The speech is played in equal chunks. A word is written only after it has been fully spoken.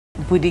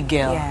Booty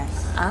girl.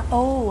 Yes.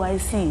 Oh, I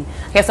see.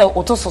 Yes, so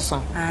otososo.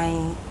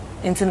 I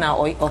Into now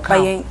or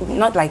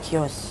not like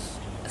yours.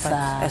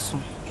 But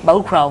but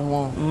ukra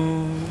mo.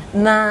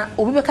 Na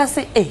obi beka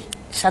say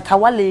Shatta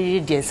wale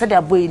de said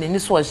their boy in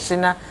so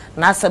shina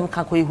na asem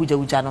ka ko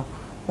ehuja no.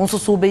 Nso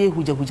so be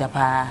ehuja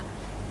pa.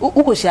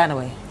 Uko share na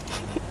way.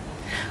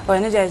 Oh,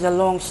 and there's a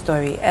long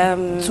story.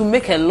 To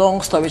make a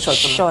long story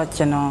short,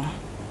 you know,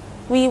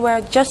 we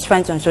were just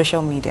friends on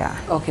social media.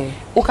 Okay.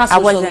 What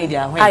social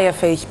media? I have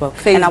Facebook,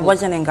 and I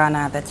wasn't in Ghana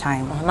at the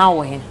time. Now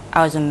where?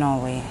 I was in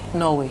Norway.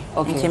 Norway.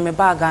 Okay. And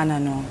Ghana,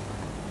 no.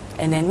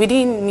 And then we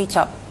didn't meet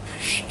up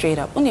straight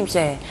up.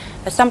 There's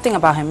something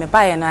about him.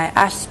 And I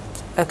asked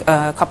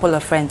a couple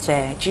of friends,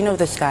 do you know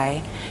this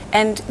guy?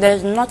 And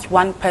there's not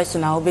one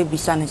person I'll be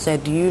son and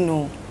said, do you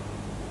know?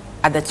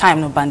 At the time,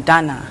 no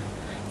bandana.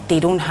 They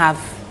don't have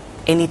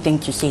anything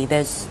to say.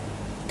 There's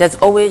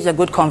always a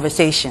good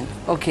conversation.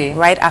 Okay.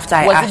 Right after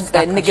I asked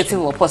that negative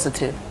or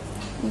positive?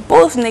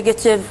 Both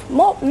negative,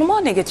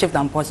 more negative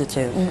than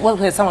positive. What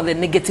were some of the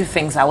negative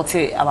things I would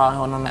say about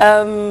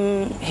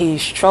him?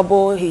 He's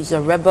trouble. He's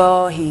a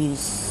rebel.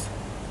 He's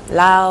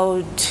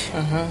loud.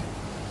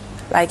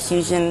 Likes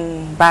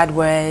using bad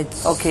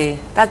words. Okay.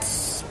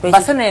 That's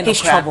basically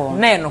his trouble.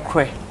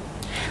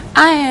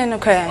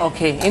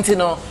 Okay. Into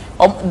no,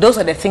 those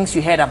are the things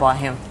you heard about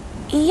him.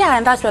 Yeah,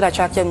 and that's what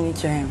attracted me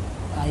to him.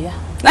 Yeah.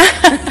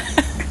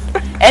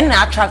 And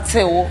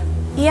attracted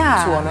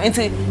yeah. To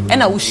into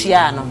and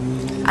Ushiano.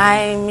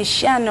 I'm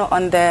Michiano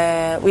on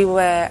the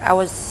I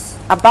was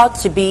about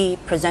to be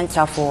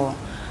presenter for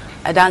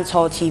a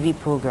dancehall TV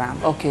program.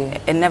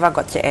 Okay. It never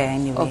got to air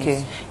anyways.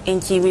 Okay.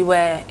 Until we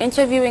were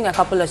interviewing a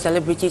couple of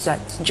celebrities at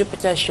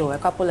Jupiter show a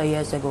couple of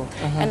years ago.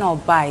 And I'll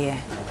buy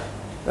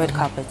red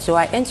carpet. So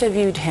I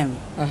interviewed him.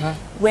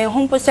 When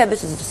Humpo said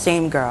this is the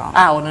same girl.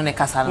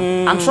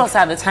 I'm sure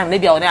at the time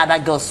maybe I would other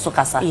girls so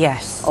casa.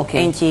 Yes.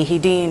 Okay. And he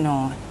didn't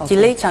know. Okay.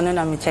 Later on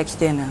I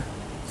texted her,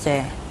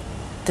 say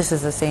this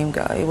is the same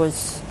girl. He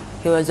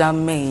was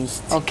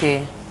amazed.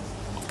 Okay.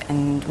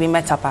 And we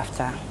met up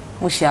after.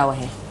 Mushiawa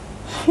he.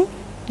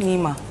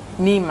 Nima.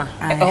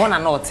 I want to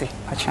know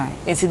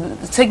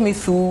it. Take me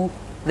through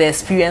the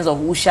experience of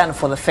Ushan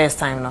for the first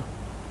time now.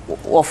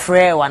 Or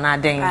Frey or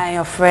Nading. I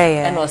am Frey.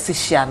 And or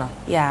Sishiano.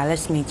 Yeah,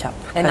 let's meet up.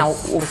 And now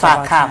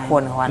far car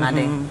one or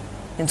Nading.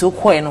 Into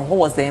Koen, what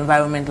was the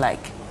environment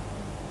like?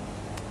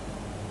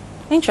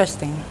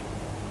 Interesting.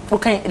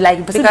 Okay,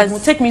 like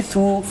because take me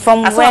through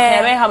from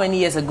where how many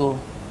years ago?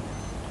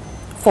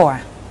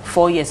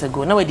 4 years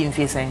ago. No, I didn't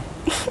feel saying.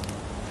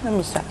 Let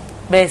me start.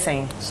 Bear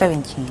saying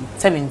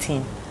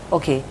 17.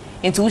 Okay.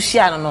 Into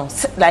Ushiano, no,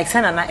 like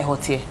Sana a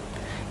hotel.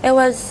 It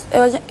was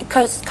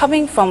because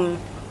coming from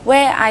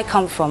where I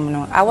come from, you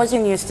know, I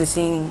wasn't used to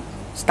seeing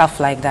stuff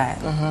like that.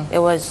 It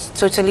was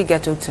totally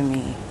ghetto to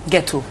me.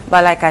 Ghetto.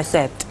 But like I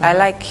said, I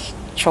like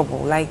trouble.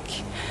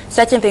 Like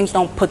certain things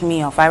don't put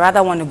me off. I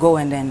rather want to go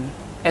and then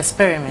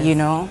experiment. You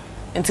know.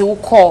 Until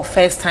we call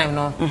first time,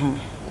 no.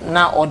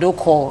 Now or do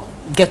call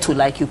ghetto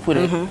like you put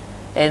it.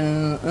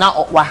 And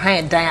now we're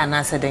high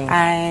Diana said.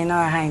 I know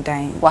high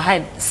Diana. We're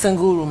high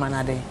single room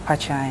another.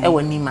 It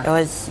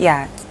was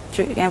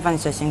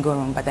everyone's a single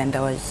room, but then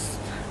there was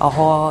a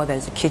hall,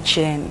 there's a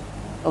kitchen.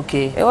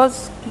 Okay. It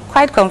was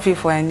quite comfy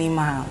for a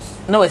Nima house.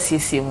 No, it's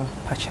CCM.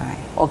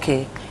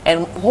 Okay.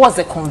 And what was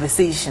the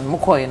conversation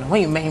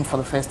when you met him for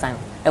the first time?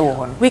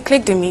 We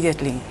clicked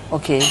immediately.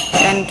 Okay.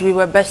 And we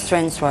were best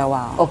friends for a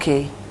while.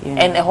 Okay. You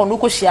know. And I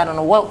don't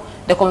know what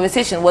the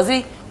conversation was.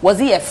 He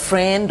a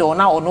friend or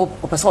now or no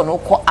person no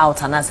call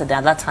out and answer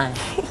at that time?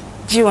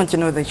 Do you want to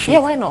know the truth? Yeah,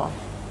 why not?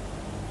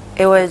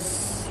 It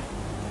was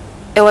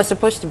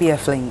supposed to be a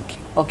fling.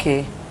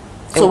 Okay.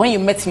 So when you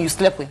met him, you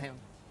slept with him?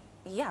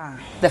 Yeah.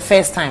 The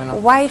first time, no?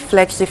 Why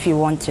flex if you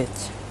want it?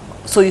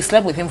 So you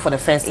slept with him for the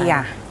first time?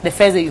 Yeah. The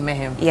first day you met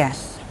him?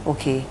 Yes.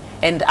 Okay.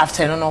 And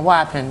after, I don't know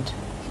what happened?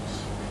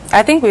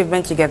 I think we've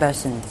been together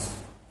since.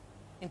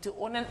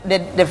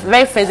 The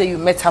very first day you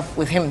met up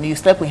with him, you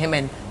slept with him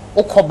and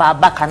Okoba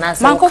back and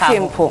answer. Manko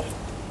Fimpo.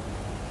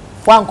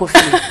 One coffee.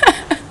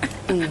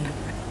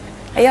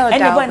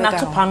 Anybody not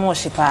to pan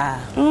worship.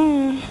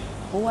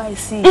 Oh, I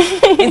see.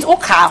 It's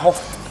Okaho.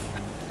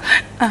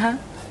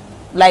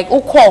 Like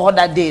Oko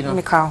that day, no?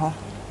 Mikaho.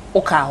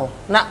 Okaho.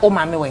 Not O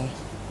Mami way.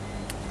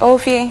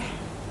 Ofi.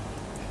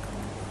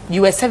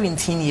 You were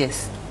 17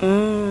 years.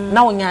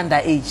 Now you're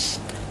underage.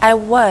 I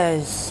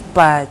was,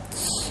 but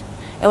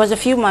it was a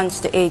few months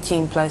to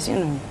 18 plus, you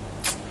know.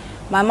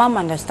 My mom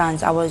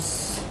understands I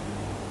was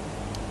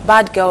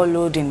bad girl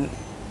loading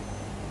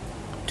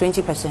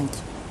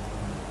 20%.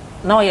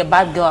 Now you're a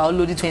bad girl, I'll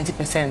load you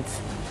 20%.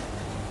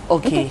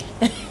 Okay.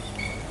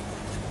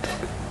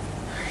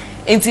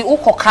 Into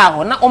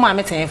Okokaho, not Oma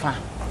Metefa.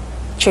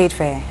 Trade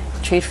fair.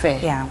 Trade fair.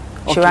 Yeah.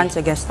 She runs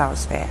a guest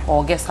house there.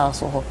 Or guest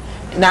house or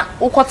now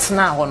Okot's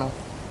now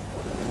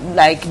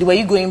like were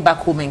you going back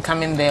home and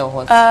coming there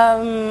or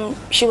what?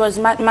 She was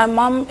my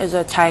mom is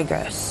a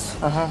tigress.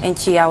 And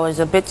I was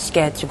a bit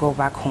scared to go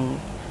back home.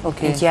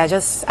 Okay. And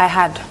I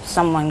had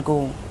someone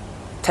go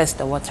test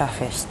the water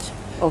first.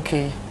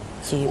 Okay.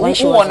 When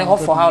she was was on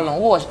her for how long?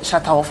 Who was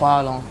Shatta for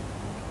how long?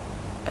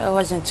 It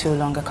wasn't too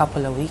long, a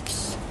couple of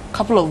weeks.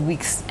 Couple of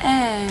weeks.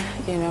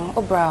 You know,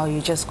 oh bro,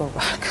 you just go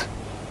back.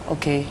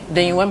 Okay.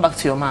 Then you went back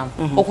to your mom.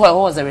 Okay, what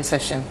was the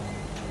reception?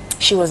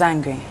 She was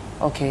angry.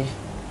 Okay.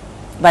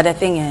 But the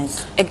thing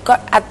is, it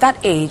got at that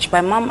age,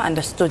 my mom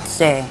understood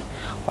say,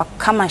 "What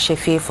come and she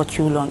fear for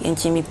too long?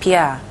 Into me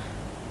Pia,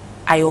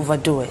 I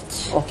overdo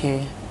it."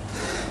 Okay.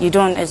 You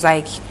don't. It's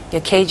like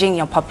you're caging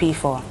your puppy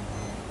for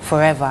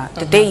forever.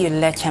 The day you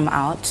let him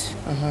out,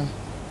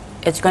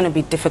 it's going to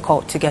be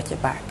difficult to get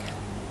it back.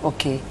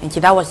 Okay. And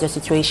that was the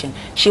situation.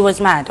 She was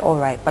mad, all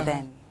right, but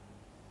then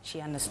she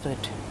understood.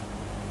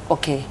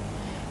 Okay.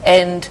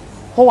 And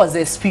what was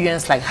the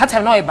experience like? Had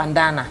time now a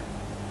bandana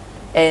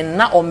and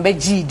not on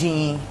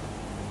beji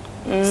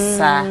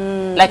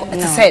like No,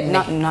 said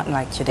not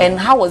like today. And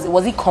how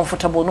was it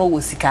comfortable? No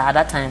Wusika at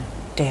that time?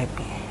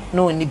 Debbie.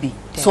 No Nibi.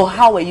 So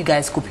how were you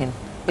guys coping?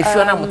 If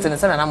you're not mutin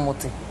and I'm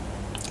mutin.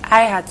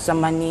 I had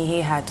some money,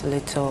 he had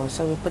little,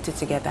 so we put it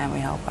together and we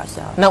help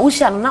ourselves. Now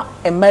Usha not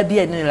a maybe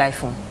a new life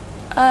home.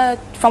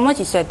 From what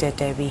he said there,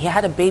 Debbie, he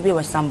had a baby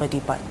with somebody,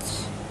 but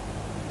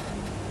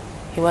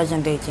he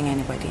wasn't dating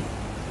anybody.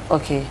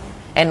 Okay.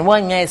 And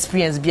 1 year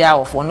experience be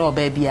out for no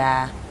baby.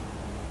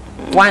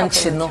 One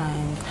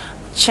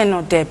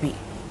chino Debbie.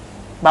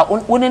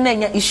 But when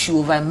any issue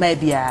over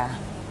maybe I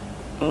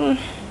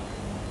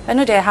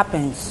know that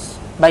happens.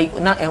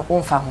 But not an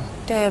own family.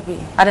 Debbie.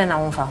 I don't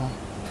know family.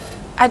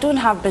 I don't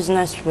have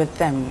business with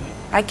them.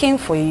 I came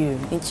for you.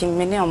 It's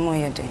many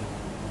more day.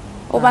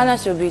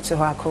 Obanas will be to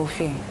her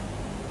coffee.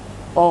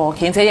 Oh,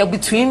 okay. So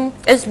between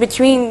it's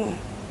between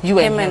you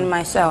him and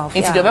myself.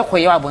 It's the back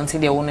where you are until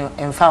they own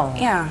and found.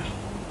 Yeah.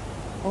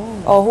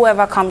 Oh. Or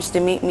whoever comes to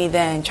meet me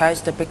there and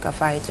tries to pick a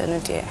fight, I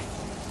don't care.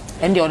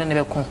 And the other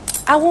never come.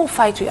 I won't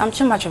fight with you. I'm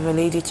too much of a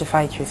lady to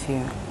fight with you.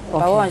 Okay.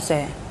 But what I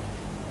say,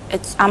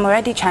 I'm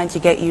already trying to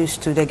get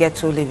used to the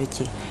ghetto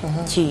liberty.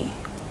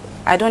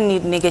 I don't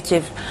need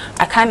negative.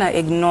 I kind of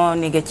ignore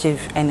negative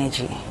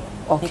energy.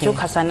 Okay.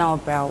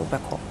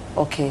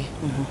 Okay.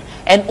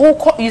 And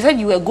you said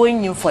you were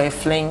going in for a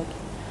fling,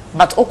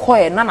 but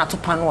nana to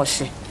pano.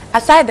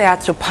 Aside there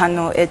to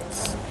pano,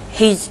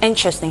 he's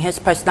interesting. His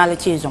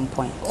personality is on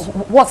point.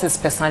 What's his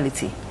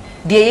personality?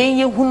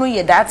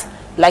 The that,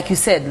 like you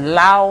said,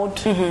 loud,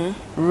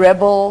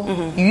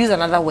 rebel. You use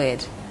another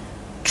word,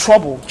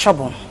 trouble.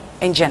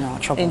 In general,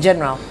 trouble. In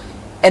general,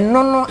 and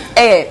no,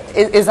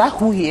 is that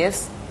who he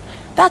is?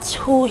 That's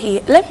who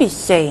he. Let me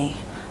say,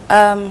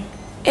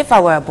 if I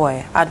were a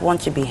boy, I'd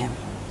want to be him.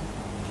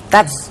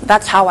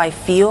 That's how I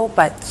feel,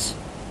 but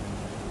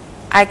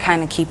I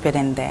kind of keep it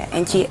in there.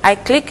 And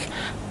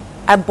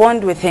I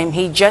bond with him.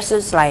 He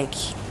dresses like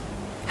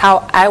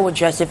how I would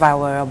dress if I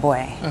were a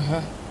boy.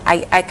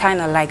 I kind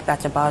of like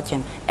that about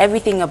him.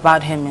 Everything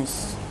about him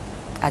is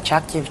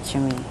attractive to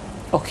me.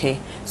 Okay,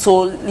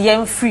 so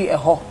you're free a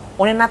ho.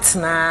 Only not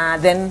na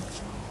then.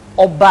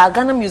 Oba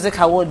Ghana Music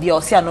Award be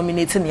also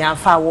nominated the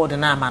Alpha Award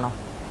na mano.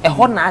 A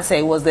ho na say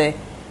it was the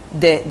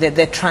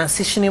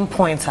transitioning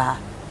point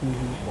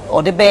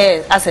or the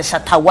bear as a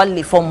Shatta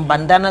wale from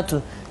bandana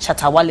to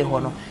Shatta wale ho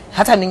no.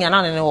 Hata ni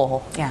nyana ne wo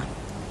ho. Yeah.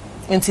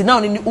 Until now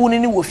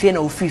ni wo fie na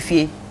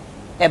ofifie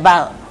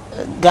about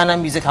Ghana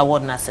Music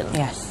Award na say no.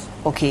 Yes.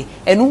 Okay.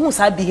 And who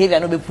sa behavior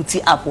no be put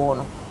it up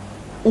no.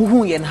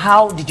 Who and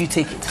how did you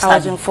take it? I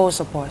was in full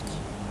support.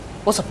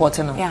 What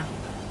supporting no? Yeah.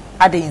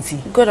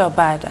 Good or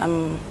bad,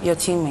 I'm your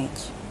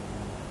teammate.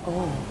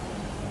 Oh.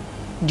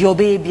 Your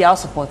baby, I'll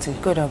support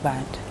it. Good or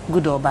bad.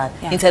 Good or bad.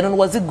 Yeah. Intended,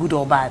 was it good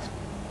or bad?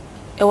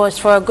 It was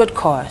for a good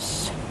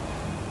cause.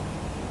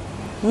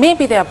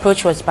 Maybe the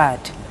approach was bad.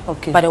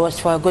 Okay. But it was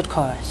for a good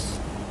cause.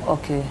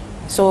 Okay.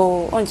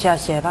 So, I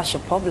said that's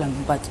your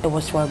problem, but it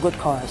was for a good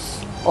cause.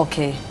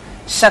 Okay.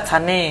 Shatta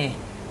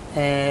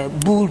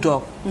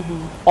bulldog.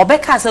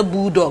 Obeka as a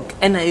bulldog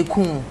and a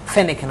kun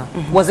fennec.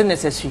 Was it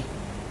necessary?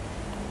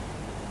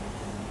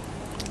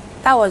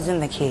 That wasn't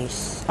the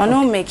case. I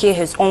know Michy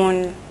his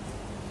own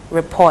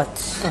report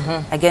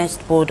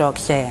against Bulldog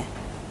say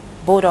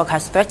Bulldog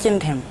has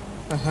threatened him.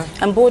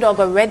 And Bulldog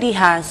already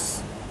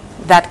has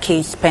that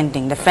case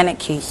pending, the Fennec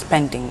case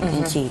pending.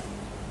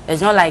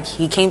 It's not like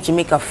he came to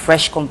make a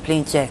fresh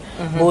complaint say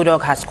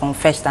Bulldog has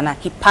confessed and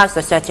he passed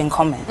a certain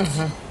comment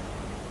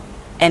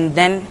and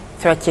then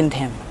threatened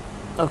him.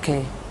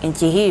 Okay. And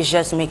he is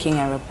just making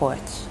a report.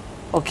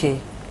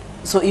 Okay.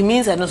 So it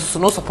means that no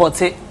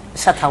support it.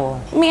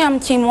 Shatta. Me,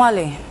 I'm Team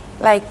Wale,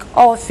 like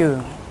all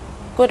through,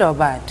 good or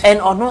bad. And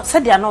or not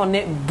said they are not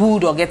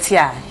bulldog get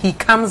here. He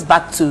comes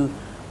back to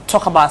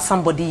talk about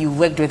somebody you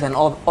worked with and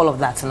all of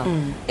that. You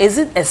know? Is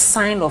it a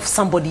sign of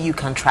somebody you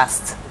can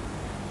trust?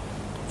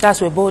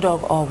 That's where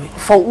Bulldog always.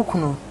 For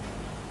Ukuno,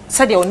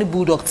 said they only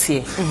bulldog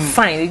here.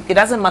 Fine, it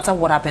doesn't matter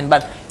what happened,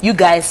 but you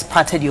guys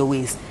parted your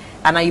ways.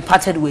 And now you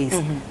parted ways.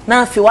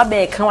 Now if you are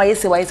back, can I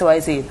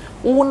say?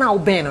 Oh, now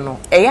Ben no.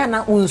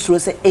 Na unsuro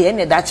say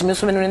ne dachi me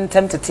so me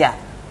tempted ya.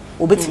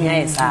 Obetimi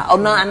ayesa. Or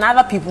now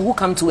another people who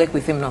come to work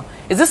with him now.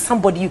 Is this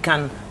somebody you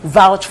can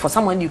vouch for?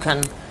 Someone you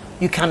can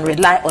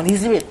rely on?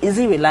 Is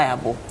he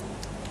reliable?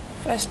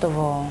 First of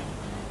all,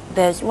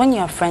 when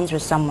you're friends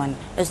with someone,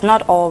 it's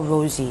not all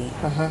rosy.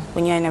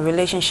 When you're in a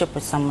relationship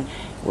with someone,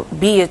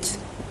 be it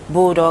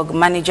bulldog,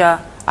 manager,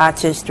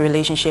 artist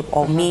relationship,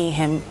 or me,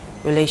 him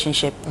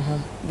relationship,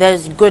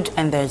 there's good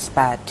and there's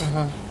bad.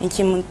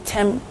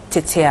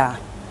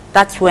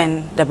 That's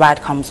when the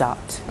bad comes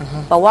out.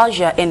 But while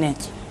you're in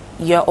it,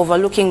 you're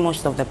overlooking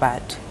most of the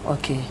bad.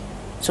 Okay.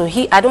 So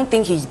I don't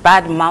think he's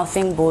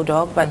bad-mouthing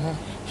bulldog, but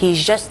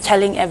he's just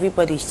telling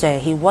everybody, say,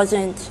 he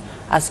wasn't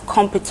as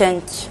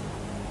competent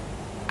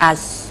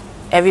as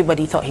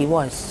everybody thought he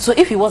was. So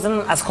if he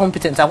wasn't as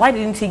competent, why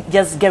didn't he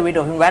just get rid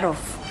of him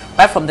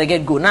right from the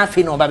get-go?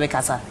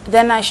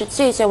 Then I should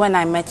say, when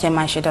I met him,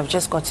 I should have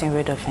just gotten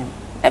rid of him.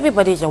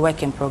 Everybody's a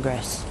work in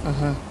progress.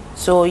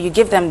 So you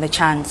give them the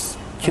chance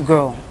to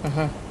grow.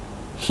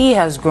 He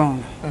has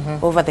grown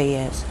over the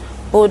years.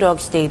 Bulldog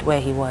stayed where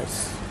he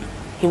was.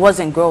 He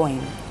wasn't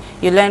growing.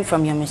 You learn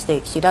from your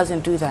mistakes. He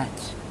doesn't do that.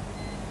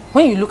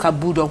 When you look at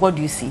Bulldog, what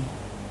do you see?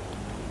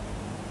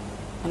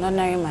 An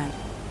ordinary man.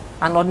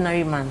 An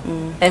ordinary man.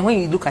 And when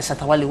you look at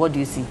Shatta Wale, what do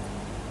you see?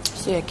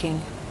 See a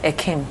king. A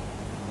king.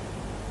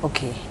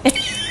 Okay.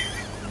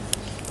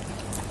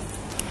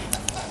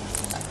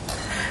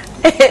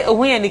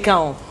 When you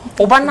count,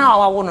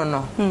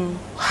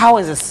 how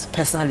is his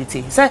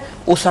personality? Say,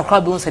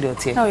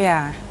 oh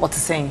yeah. What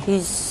is saying?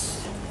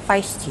 He's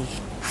feisty.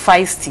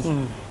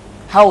 Feisty.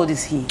 How old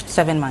is he?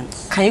 7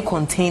 months. Can you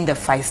contain the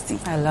feisty?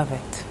 I love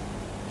it.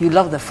 You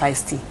love the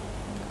feisty.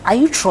 Are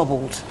you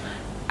troubled?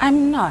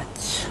 I'm not.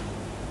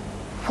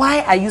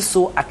 Why are you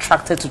so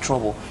attracted to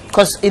trouble?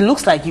 Because it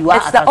looks like you are.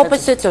 It's the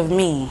opposite of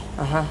me.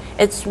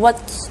 It's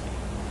what.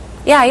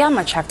 Yeah, I am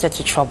attracted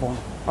to trouble.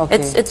 Okay.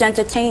 It's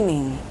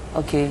entertaining.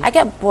 Okay. I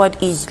get bored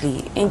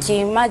easily. And to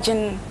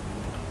imagine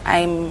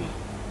I'm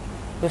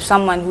with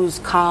someone who's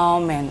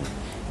calm and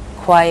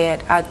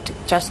quiet,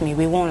 trust me,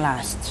 we won't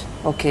last.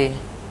 Okay.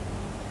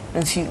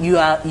 And so you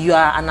are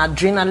an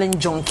adrenaline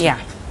junkie. Yeah.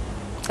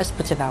 Let's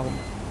put it that way.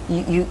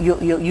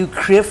 You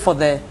crave for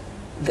the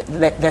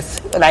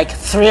like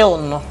thrill,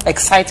 no?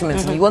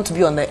 Excitement. You want to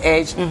be on the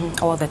edge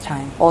all the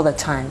time. All the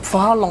time. For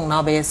how long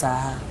now,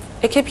 Besa?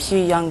 It keeps you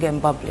young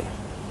and bubbly.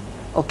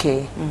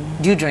 Okay.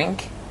 Do you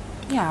drink?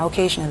 Yeah,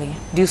 occasionally.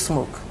 Do you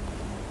smoke?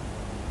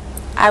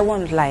 I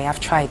won't lie, I've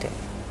tried it.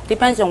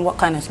 Depends on what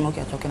kind of smoke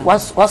you're talking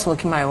about. What's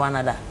smoking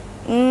marijuana da?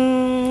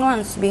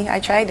 Once, I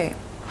tried it.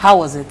 How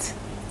was it?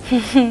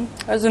 It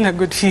wasn't a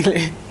good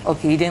feeling.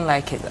 Okay, you didn't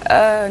like it?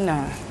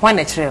 No. When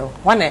a trail?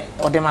 When a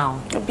odemao?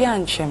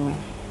 Bianchemi.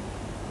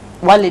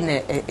 While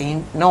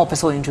in no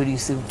person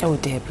introduce you? Oh,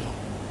 Debbie.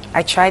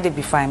 I tried it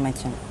before I met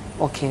him.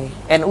 Okay.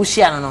 And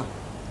Ushiana no?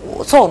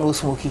 So no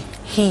smoky?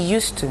 He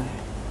used to.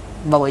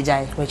 But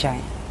Wajai?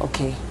 Wajai.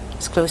 Okay.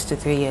 It's close to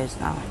 3 years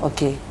now.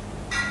 Okay.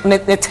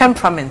 The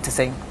temperament is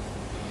saying?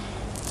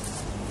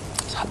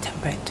 It's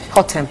hot-tempered.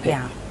 Hot-tempered?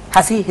 Yeah.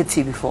 Has he hit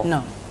you before?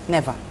 No,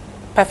 never.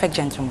 Perfect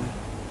gentleman.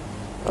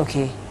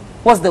 Okay.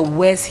 What's the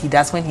worst he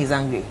does when he's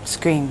angry?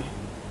 Scream.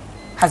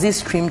 Has he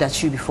screamed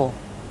at you before?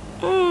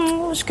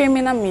 Who's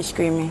screaming at me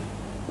screaming?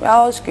 We're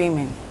all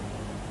screaming.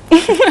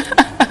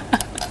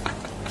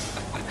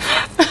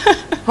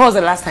 When was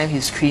the last time he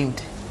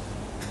screamed?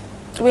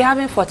 We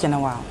haven't fought in a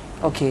while.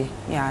 Okay.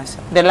 Yeah. So.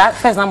 The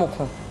first time of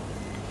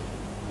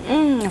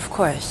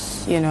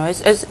course. You know,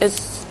 it's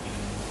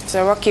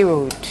a rocky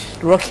road.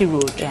 Rocky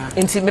road. Yeah.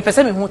 Until me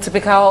person me who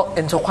typical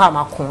into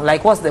kwama.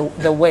 Like what's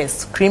the worst?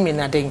 Screaming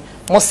at them.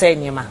 Most say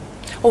nyema.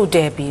 Oh,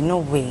 Debbie, no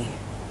way.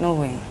 No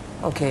way.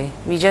 Okay.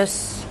 We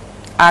just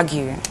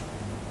argue,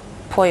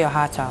 pour your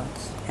heart out,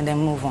 and then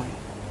move on.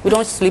 We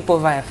don't sleep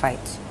over a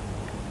fight.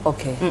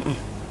 Okay.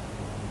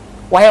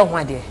 Why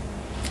are you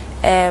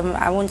there?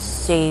 I won't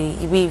say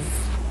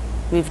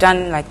we've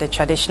done like the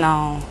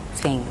traditional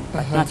thing,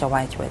 but not a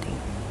white wedding.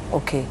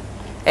 Okay.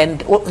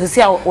 And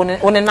see how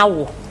on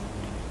now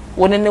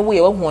one in the way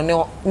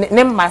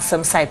name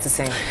some side to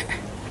say.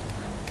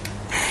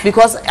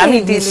 Because I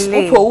mean this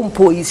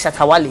upo is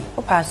Shatta Wale.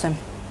 Person.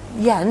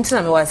 Yeah, until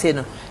I was saying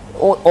no.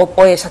 Or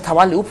Shatta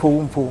Wale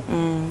upo.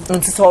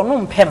 Until so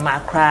no pen ma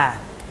cry.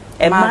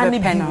 A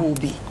man will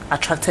be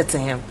attracted to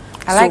him.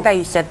 I like that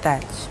you said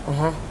that.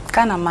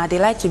 Kind of mad. They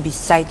like to be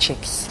side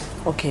chicks.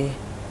 Okay.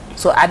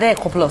 So are there a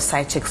couple of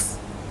side chicks?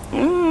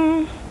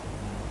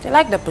 They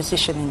like the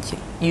positioning too.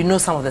 You know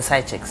some of the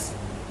side chicks?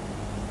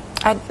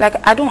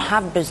 I don't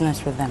have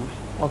business with them.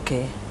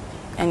 Okay.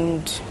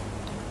 And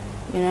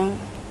you know,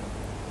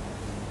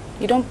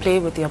 you don't play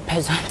with your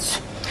peasants.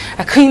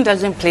 A queen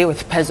doesn't play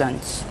with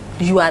peasants.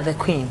 You are the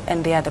queen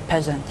and they are the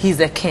peasants. He's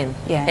the king.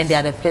 Yes. And they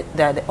are the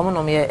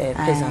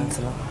peasants.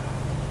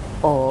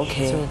 Oh,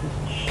 okay. So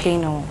pay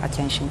no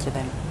attention to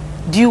them.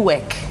 Do you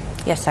work?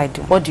 Yes, I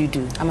do. What do you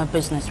do? I'm a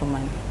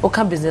businesswoman. What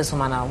kind of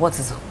businesswoman now? What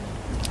is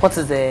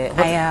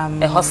I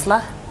am a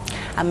hustler?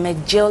 I'm a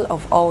jill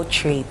of all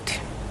trade.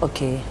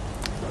 Okay.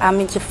 I'm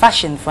into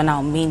fashion for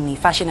now, mainly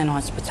fashion and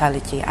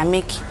hospitality. I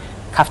make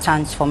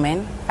kaftans for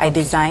men. I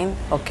design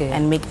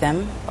and make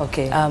them.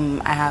 Okay.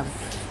 I have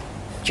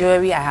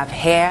jewelry. I have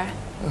hair.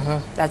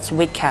 That's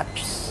wig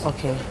caps.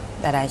 Okay.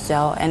 That I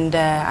sell, and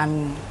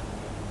I'm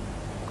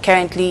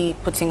currently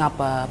putting up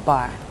a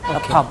bar, a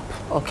Okay. pub.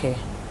 Okay.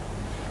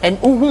 And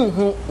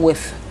who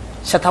with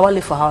Shatta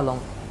Wale for how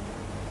long?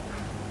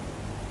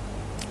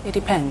 It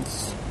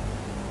depends.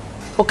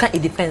 Okay,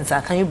 it depends.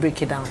 Can you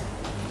break it down?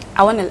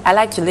 I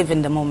like to live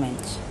in the moment.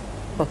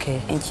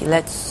 Okay. And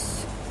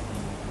let's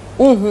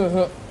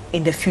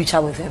In the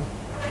future with him.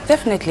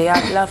 definitely,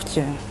 I'd love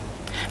to,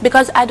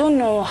 because I don't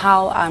know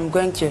how I'm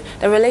going to.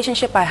 The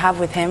relationship I have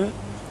with him,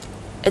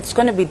 it's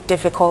going to be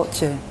difficult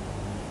to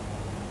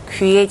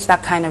create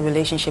that kind of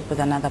relationship with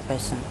another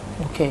person.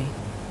 Okay.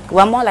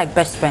 We're more like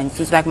best friends.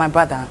 He's like my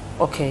brother.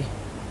 Okay.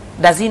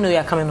 Does he know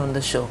you're coming on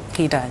the show?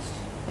 He does.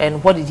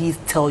 And what did he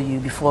tell you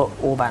before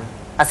Oban?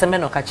 As a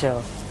man or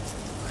catcher?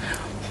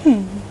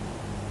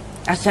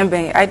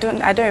 I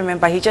don't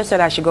remember. He just said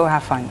I should go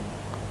have fun.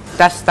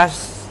 That's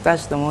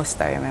the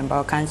most I remember.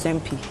 I can't say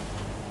P.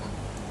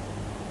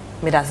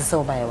 Me that's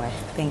so by way.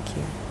 Thank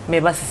you. Me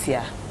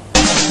basisia.